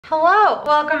Hello,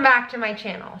 welcome back to my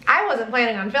channel. I wasn't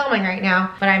planning on filming right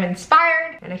now, but I'm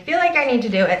inspired and I feel like I need to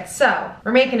do it, so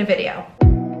we're making a video.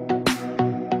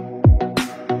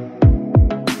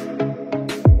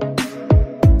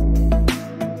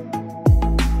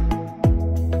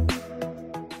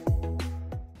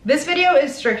 This video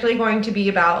is strictly going to be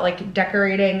about like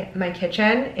decorating my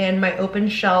kitchen and my open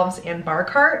shelves and bar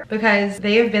cart because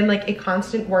they have been like a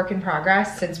constant work in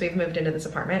progress since we've moved into this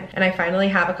apartment, and I finally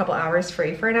have a couple hours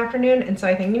free for an afternoon, and so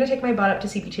I think I'm gonna take my butt up to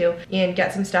CB2 and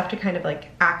get some stuff to kind of like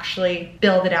actually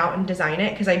build it out and design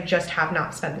it because I just have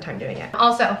not spent the time doing it.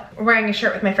 Also, we're wearing a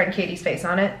shirt with my friend Katie's face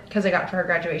on it because I got it for her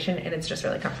graduation and it's just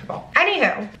really comfortable.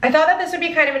 Anywho, I thought that this would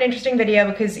be kind of an interesting video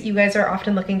because you guys are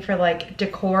often looking for like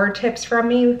decor tips from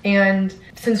me. And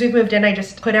since we've moved in, I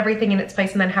just put everything in its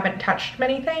place and then haven't touched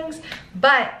many things.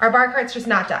 But our bar cart's just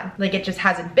not done. Like, it just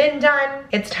hasn't been done.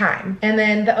 It's time. And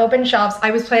then the open shelves, I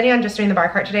was planning on just doing the bar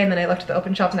cart today, and then I looked at the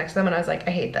open shelves next to them and I was like,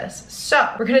 I hate this. So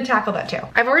we're gonna tackle that too.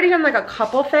 I've already done like a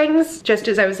couple things just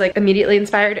as I was like immediately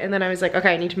inspired, and then I was like,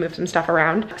 okay, I need to move some stuff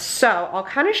around. So I'll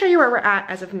kind of show you where we're at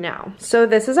as of now. So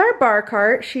this is our bar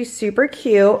cart. She's super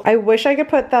cute. I wish I could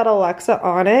put that Alexa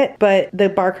on it, but the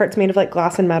bar cart's made of like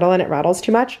glass and metal and it rattles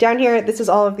too much. Down here, this is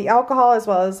all of the alcohol as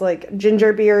well as like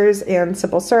ginger beers and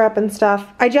simple syrup and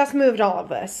stuff. I just moved all of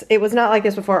this. It was not like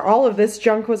this before. All of this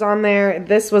junk was on there.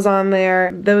 This was on there.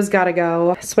 Those gotta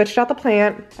go. Switched out the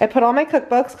plant. I put all my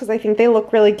cookbooks because I think they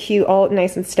look really cute, all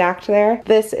nice and stacked there.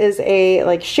 This is a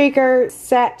like shaker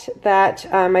set that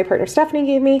my partner Stephanie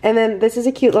gave me. And then this is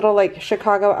a cute little like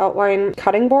Chicago outline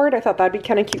cutting board. I thought that'd be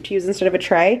kind of cute to use instead of a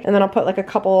tray. And then I'll put like a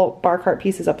couple bar cart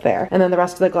pieces up there. And then the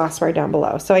rest of the glassware down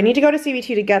below. So I need to go to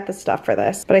CB2 to get the stuff for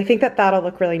this, but I think that that'll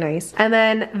look really nice. And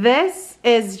then this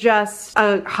is just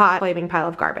a hot flaming pile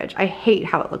of garbage. I hate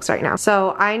how it looks right now.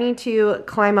 So I need to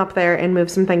climb up there and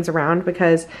move some things around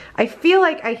because I feel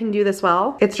like I can do this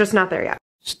well. It's just not there yet.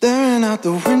 Staring out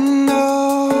the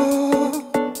window,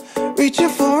 reaching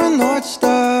for a North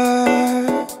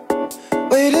Star,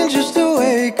 waiting just to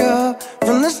wake up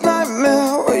from this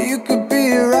nightmare where you could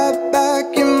be right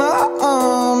back in my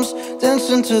arms,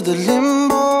 dancing to the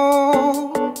limbo,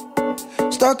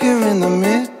 stuck here in the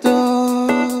middle.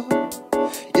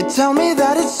 You tell me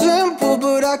that it's simple,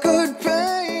 but I could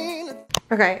paint.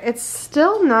 Okay, it's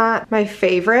still not my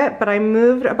favorite, but I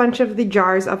moved a bunch of the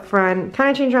jars up front, kind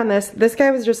of changed around this. This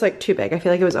guy was just like too big. I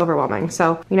feel like it was overwhelming.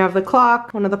 So, you know, I have the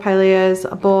clock, one of the Pyleas,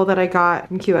 a bowl that I got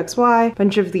from QXY, a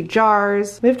bunch of the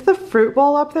jars, moved the fruit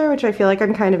bowl up there, which I feel like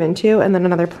I'm kind of into, and then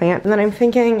another plant. And then I'm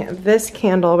thinking this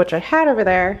candle, which I had over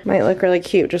there, might look really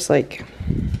cute, just like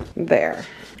there,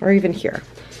 or even here.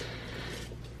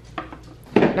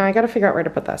 Now I gotta figure out where to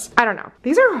put this. I don't know.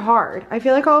 These are hard. I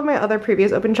feel like all of my other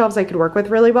previous open shelves I could work with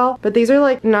really well, but these are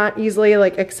like not easily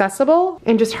like accessible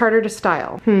and just harder to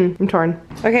style. I'm torn.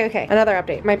 Okay, another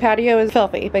update. My patio is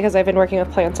filthy because I've been working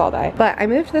with plants all day, but I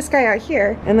moved this guy out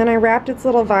here and then I wrapped its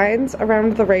little vines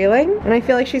around the railing and I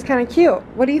feel like she's kind of cute.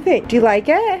 What do you think? Do you like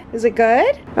it? Is it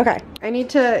good? Okay, I need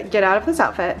to get out of this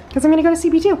outfit because I'm gonna go to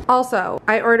CB2. Also,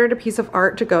 I ordered a piece of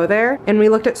art to go there and we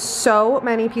looked at so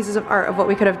many pieces of art of what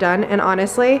we could have done, and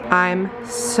honestly, I'm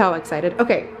so excited.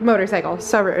 Okay, motorcycle,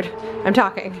 so rude. I'm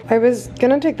talking. I was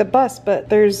gonna take the bus, but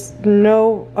there's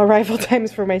no arrival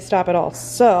times for my stop at all.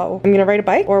 So I'm gonna ride a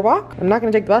bike or walk. I'm not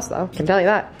gonna take the bus though, I can tell you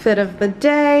that. Fit of the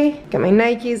day, got my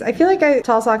Nikes. I feel like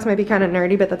tall socks might be kind of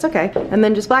nerdy, but that's okay. And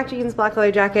then just black jeans, black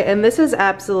leather jacket, and this is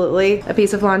absolutely a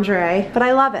piece of lingerie, but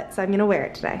I love it, so I'm gonna wear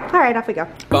it today. All right, off we go.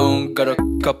 Bone got a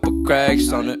couple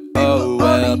cracks on it. Oh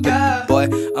well, big boy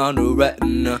on the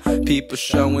retina. People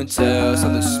show and tell.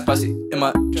 Something spicy in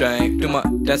my drink. Do my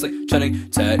dance like Channing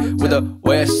Tag with a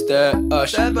waist that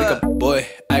make a boy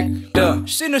act dumb.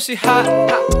 She know she hot,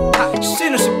 she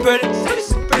know she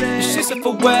pretty. She's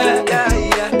super wet.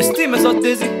 The steam is all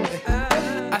dizzy.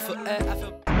 I feel.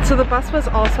 So the bus was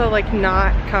also like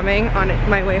not coming on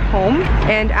my way home,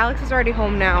 and Alex is already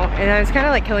home now, and I was kind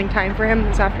of like killing time for him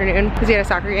this afternoon because he had a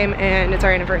soccer game and it's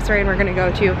our anniversary and we're gonna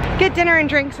go to get dinner and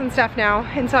drinks and stuff now,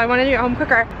 and so I wanted to do a home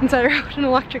cooker, and so I rode an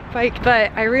electric bike,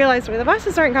 but I realized why the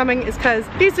buses aren't coming is because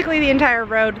basically the entire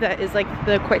road that is like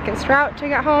the quickest route to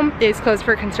get home is closed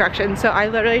for construction. So I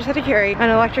literally just had to carry an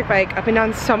electric bike up and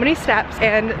down so many steps,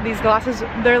 and these glasses,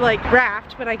 they're like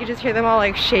wrapped, but I could just hear them all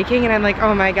like shaking, and I'm like,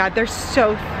 oh my god, they're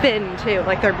so thin too.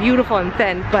 Like, they're beautiful and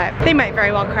thin, but they might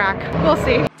very well crack. We'll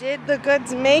see. Did the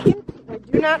goods make it? I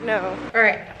do not know. All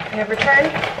right, I have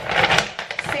returned.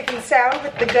 Safe and sound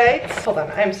with the goods. Hold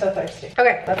on, I'm so thirsty.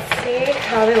 Okay, let's see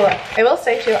how they look. I will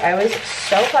say too, I was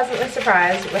so pleasantly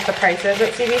surprised with the prices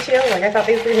at CB2. Like, I thought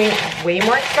these were gonna be way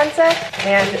more expensive,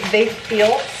 and they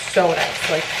feel so nice.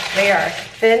 Like, they are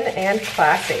thin and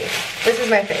classy. This is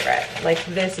my favorite. Like,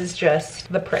 this is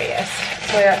just the prettiest.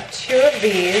 So I got 2 of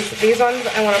these. These ones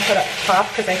I want to put up top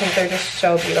because I think they're just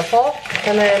so beautiful.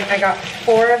 And then I got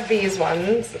 4 of these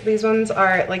ones. These ones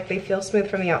are like, they feel smooth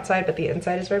from the outside, but the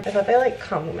inside is very, I thought they like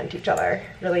complement each other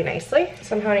really nicely.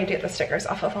 Somehow I need to get the stickers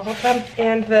off of all of them.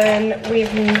 And then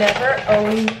we've never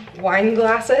owned wine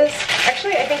glasses.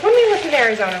 Actually, I think when we lived in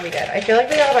Arizona we did. I feel like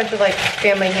we got a bunch of like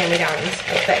family hand-me-downs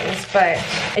of things, but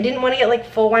I didn't want to get like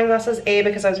full wine glasses, A,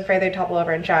 because I was afraid they'd topple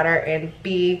over and shatter, and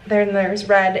B, then there's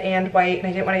red and white, and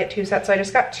I didn't want to get 2 sets, so I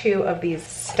just got 2 of these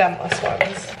stemless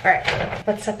ones. All right,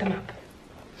 let's set them up.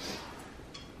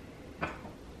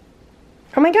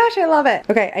 Oh my gosh, I love it.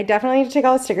 Okay, I definitely need to take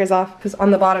all the stickers off because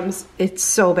on the bottoms, it's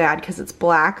so bad because it's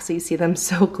black, so you see them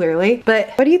so clearly.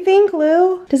 But what do you think,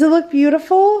 Lou? Does it look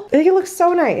beautiful? I think it looks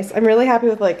so nice. I'm really happy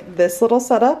with like this little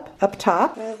setup up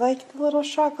top. I like the little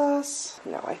shot glass.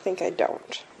 No, I think I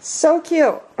don't. So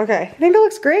cute. Okay, I think it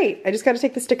looks great. I just gotta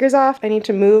take the stickers off. I need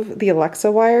to move the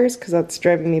Alexa wires because that's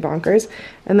driving me bonkers.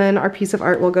 And then our piece of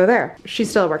art will go there. She's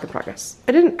still a work in progress.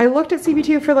 I looked at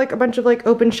CB2 for like a bunch of like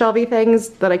open shelvy things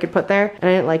that I could put there, and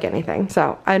I didn't like anything.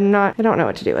 So I don't know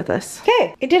what to do with this.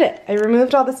 Okay, I did it. I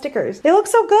removed all the stickers. They look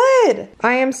so good.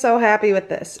 I am so happy with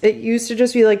this. It used to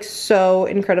just be like so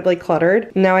incredibly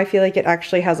cluttered. Now I feel like it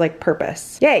actually has like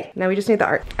purpose. Yay, now we just need the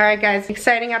art. All right guys,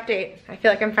 exciting update. I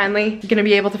feel like I'm finally gonna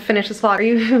be able to finish this vlog.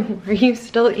 Are you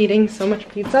still eating so much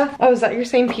pizza? Oh, is that your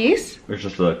same piece? There's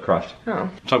just the crust. Oh.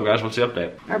 What's up guys, what's the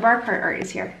update? Our bar cart art is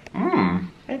here. Mmm.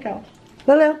 There you go.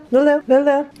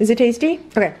 Lulu. Is it tasty?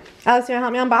 Okay. Alex, you wanna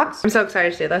help me unbox? I'm so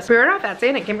excited to do this. We were not fancy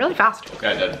and it came really fast.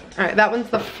 Yeah, I did. All right, that one's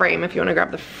the frame if you wanna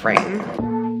grab the frame.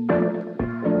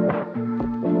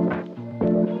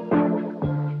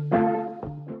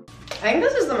 I think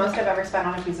this is the most I've ever spent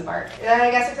on a piece of art.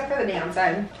 I guess except for the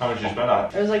downside. How much did you spend on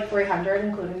it? It was like 300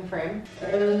 including the frame.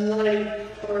 It was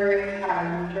like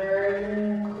 300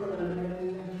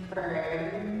 including the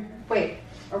frame. Wait,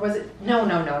 or was it? No,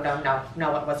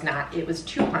 it was not. It was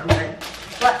 200.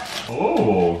 What?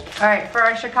 Oh. All right, for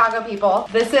our Chicago people,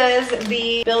 this is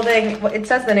the building, it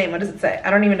says the name, what does it say?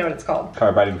 I don't even know what it's called.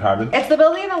 Carbide and carbon? It's the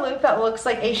building in the loop that looks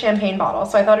like a champagne bottle,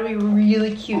 so I thought it'd be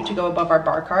really cute to go above our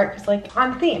bar cart, because like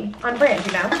on theme, on brand,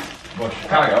 you know? Well,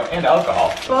 Chicago and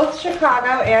alcohol. Both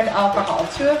Chicago and alcohol,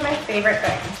 2 of my favorite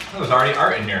things. Oh, there's already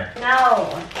art in here.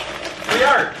 No. Free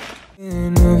art.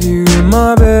 Of you in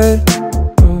my bed.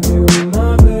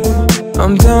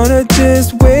 I'm down to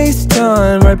just waste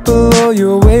time right below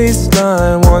your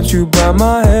waistline. Want you by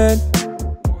my head.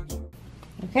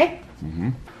 Okay.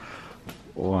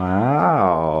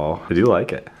 Wow. I do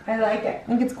like it. I like it. I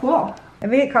think it's cool. I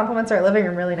think it complements our living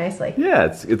room really nicely. Yeah,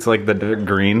 it's like the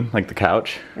green, like the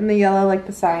couch. And the yellow like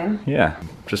the sign. Yeah,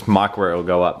 just mock where it'll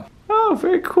go up. Oh,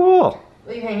 very cool.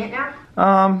 Will you hang it now?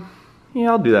 Yeah,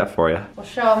 I'll do that for you. We'll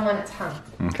show them when it's hung.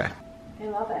 Okay. I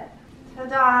love it.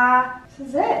 Ta-da! This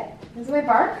is it. This is my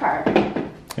bar cart.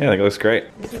 Yeah, that looks great.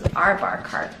 This is our bar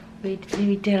cart. We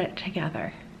did it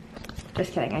together.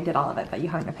 Just kidding, I did all of it, but you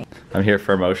hung the paint. I'm here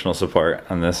for emotional support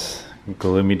on this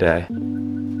gloomy day.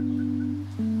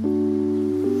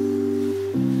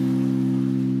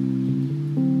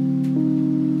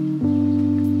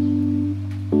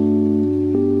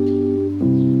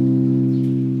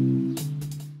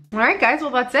 Alright guys, well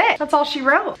that's it. That's all she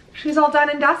wrote. She's all done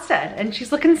and dusted and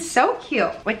she's looking so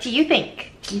cute. What do you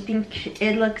think? Do you think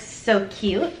it looks so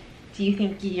cute? Do you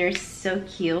think you're so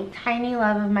cute? Tiny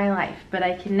love of my life, but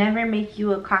I can never make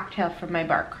you a cocktail from my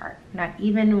bar cart. Not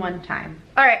even one time.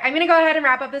 All right, I'm gonna go ahead and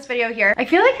wrap up this video here. I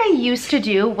feel like I used to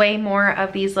do way more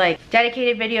of these like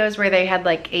dedicated videos where they had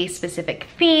like a specific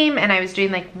theme and I was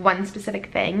doing like one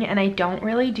specific thing, and I don't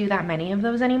really do that many of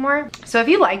those anymore. So if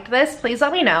you liked this, please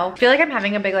let me know. I feel like I'm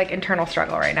having a big like internal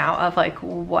struggle right now of like,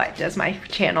 what does my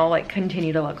channel like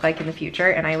continue to look like in the future?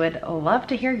 And I would love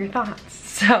to hear your thoughts.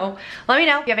 So let me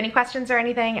know if you have any questions or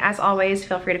anything. As always,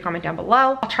 feel free to comment down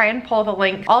below. I'll try and pull the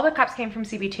link. All the cups came from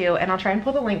CB2, and I'll try and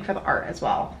pull the link for the art as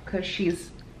well because she's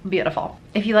beautiful.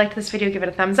 If you liked this video, give it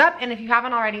a thumbs up, and if you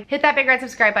haven't already, hit that big red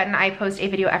subscribe button. I post a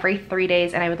video every 3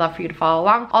 days and I would love for you to follow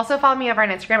along. Also follow me over on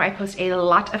Instagram. I post a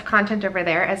lot of content over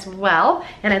there as well,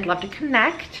 and I'd love to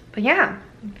connect. But yeah,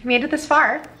 if you made it this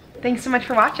far, thanks so much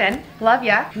for watching. Love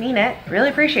ya, mean it, really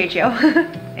appreciate you.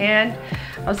 And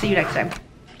I'll see you next time.